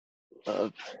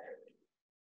Love,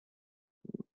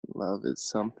 love is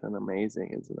something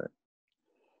amazing, isn't it?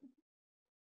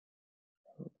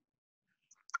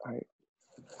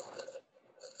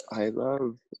 I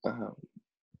love um,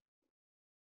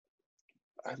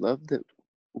 I love that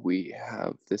we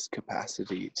have this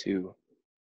capacity to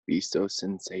be so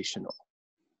sensational.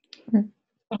 Mm.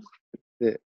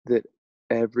 That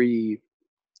every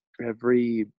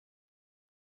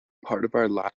part of our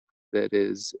life that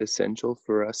is essential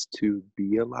for us to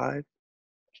be alive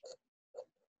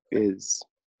is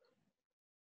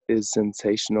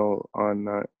sensational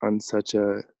on such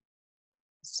an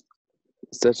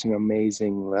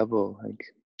amazing level, like,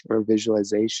 or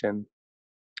visualization.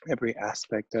 Every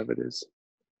aspect of it is,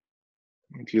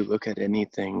 if you look at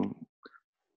anything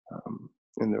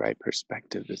in the right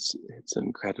perspective, it's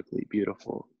incredibly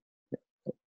beautiful.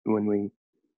 When we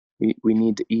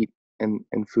need to eat,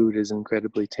 and food is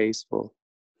incredibly tasteful.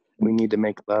 We need to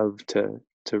make love to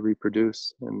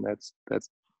reproduce, and that's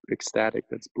ecstatic.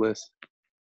 That's bliss.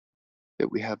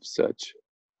 That we have such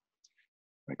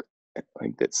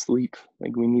like that sleep.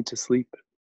 Like, we need to sleep,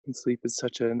 and sleep is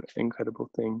such an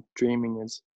incredible thing. Dreaming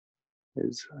is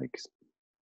like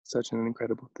such an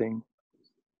incredible thing.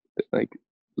 Like,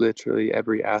 literally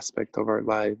every aspect of our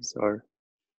lives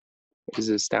is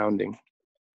astounding.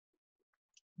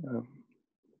 Um,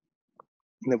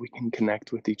 that we can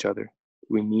connect with each other.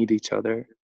 We need each other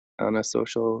on a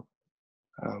social,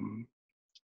 um,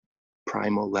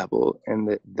 primal level,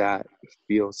 and that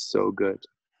feels so good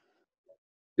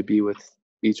to be with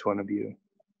each one of you.